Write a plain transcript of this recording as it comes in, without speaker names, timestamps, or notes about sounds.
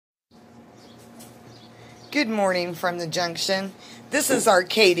Good morning from the junction. This is our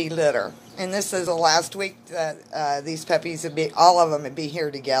Katie litter, and this is the last week that these puppies would be, all of them would be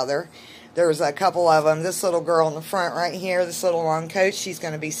here together. There's a couple of them. This little girl in the front right here, this little long coat, she's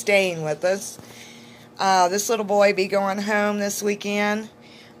going to be staying with us. This little boy be going home this weekend.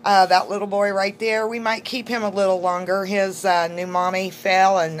 That little boy right there, we might keep him a little longer. His new mommy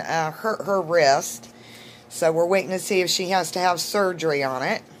fell and hurt her wrist, so we're waiting to see if she has to have surgery on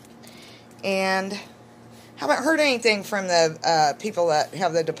it. And haven't heard anything from the people that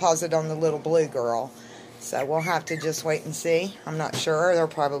have the deposit on the little blue girl. So we'll have to just wait and see. I'm not sure. They're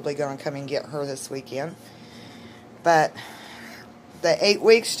probably going to come and get her this weekend. But the 8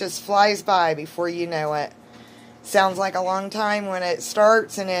 weeks just flies by before you know it. Sounds like a long time when it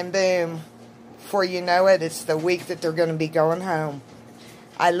starts, and then boom, before you know it, it's the week that they're going to be going home.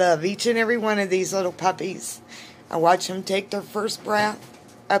 I love each and every one of these little puppies. I watch them take their first breath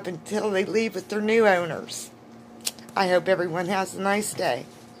up until they leave with their new owners. I hope everyone has a nice day.